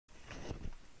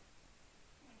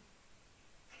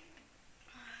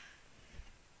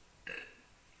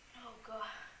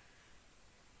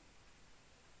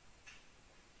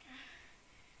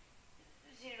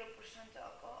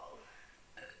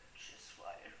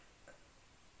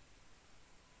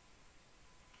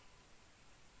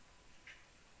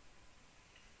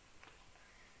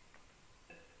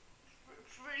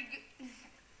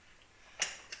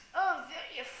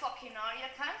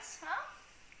months, huh?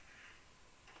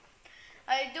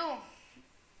 I do.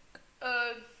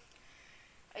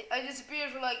 I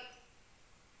disappeared for like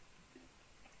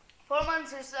 4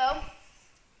 months or so.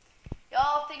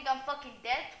 Y'all think I'm fucking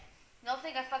dead? Y'all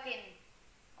think I fucking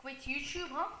quit YouTube,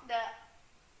 huh? That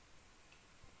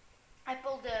I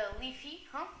pulled the leafy,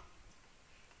 huh?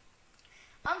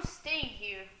 I'm staying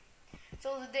here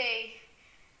till the day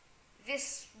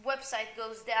this website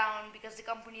goes down because the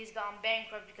company's gone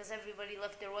bankrupt because everybody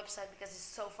left their website because it's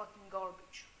so fucking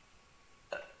garbage.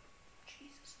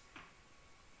 Jesus.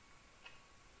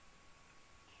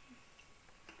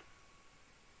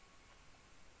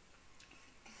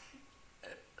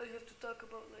 I have to talk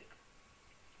about like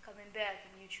coming back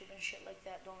on YouTube and shit like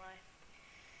that, don't I?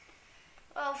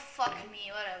 Oh, fuck me,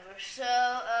 whatever. So,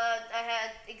 I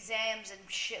had exams and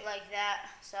shit like that,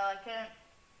 so I couldn't.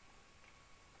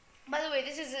 By the way,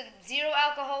 this is a zero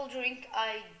alcohol drink.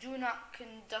 I do not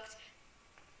conduct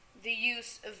the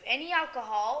use of any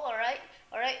alcohol, alright?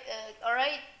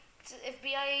 Alright,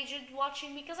 FBI agent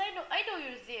watching me, because I know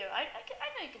you're there. I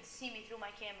know you can see me through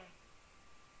my camera.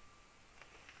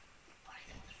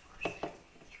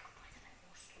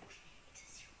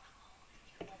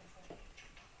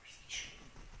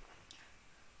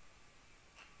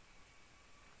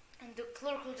 And the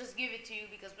clerk will just give it to you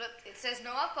because it says no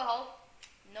alcohol,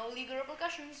 no legal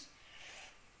repercussions.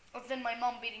 Other than my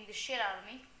mom beating the shit out of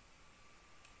me.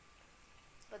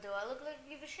 But do I look like I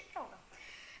give a shit? Hell no.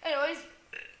 Anyways,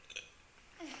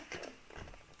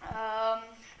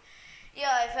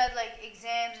 yeah, I've had like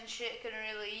exams and shit. Couldn't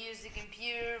really use the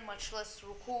computer, much less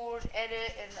record,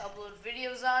 edit, and upload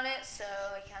videos on it. So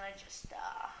I kind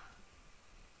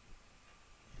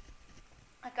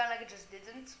of just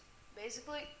didn't,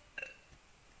 basically.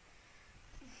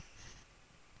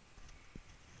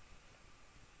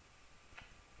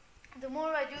 The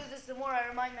more I do this, the more I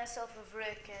remind myself of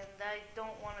Rick, and I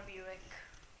don't want to be Rick.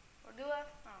 Or do I?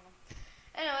 I don't know.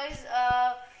 Anyways,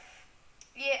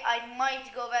 yeah, I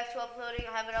might go back to uploading.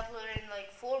 I haven't uploaded in like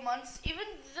 4 months, even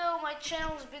though my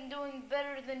channel's been doing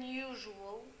better than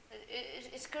usual.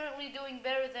 It's currently doing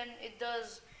better than it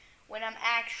does when I'm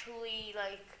actually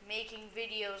like making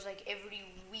videos like every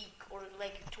week or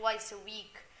like twice a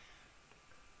week.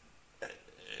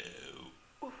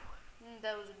 Ooh,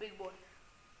 that was a big boy.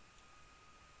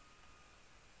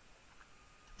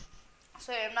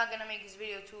 Sorry, I'm not gonna make this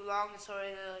video too long. It's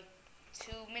already like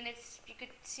 2 minutes. You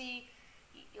could see,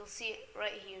 you'll see it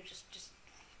right here. Just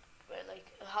like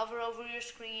hover over your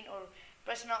screen or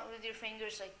press it out with your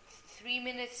fingers. Like 3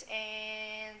 minutes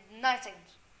and 9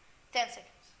 seconds, 10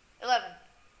 seconds, 11,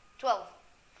 12.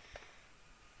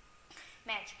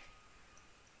 Magic.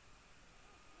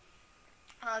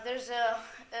 There's a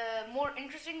more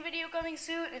interesting video coming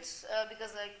soon. It's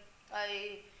because like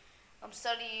I'm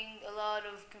studying a lot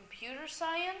of computer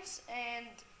science, and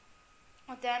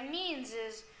what that means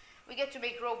is we get to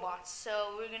make robots.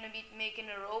 So we're gonna be making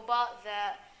a robot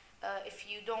that if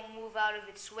you don't move out of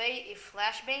its way, it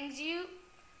flashbangs you.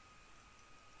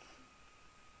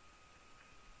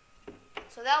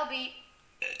 So that'll be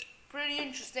pretty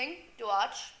interesting to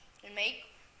watch and make.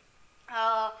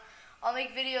 I'll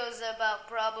make videos about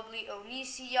probably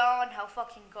Onision, how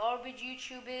fucking garbage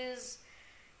YouTube is.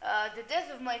 The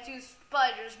death of my 2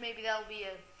 spiders, maybe that'll be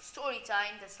a story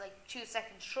time that's like 2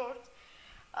 seconds short.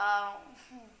 I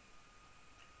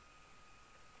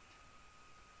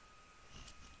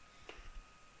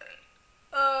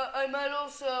might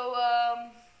also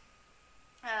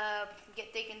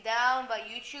get taken down by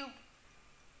YouTube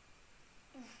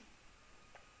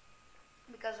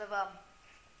because of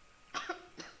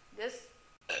this.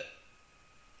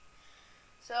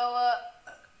 So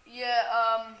yeah,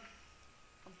 I'm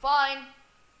fine,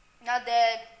 not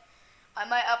dead. I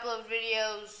might upload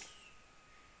videos,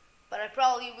 but I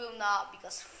probably will not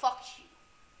because fuck you.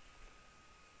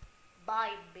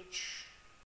 Bye, bitch.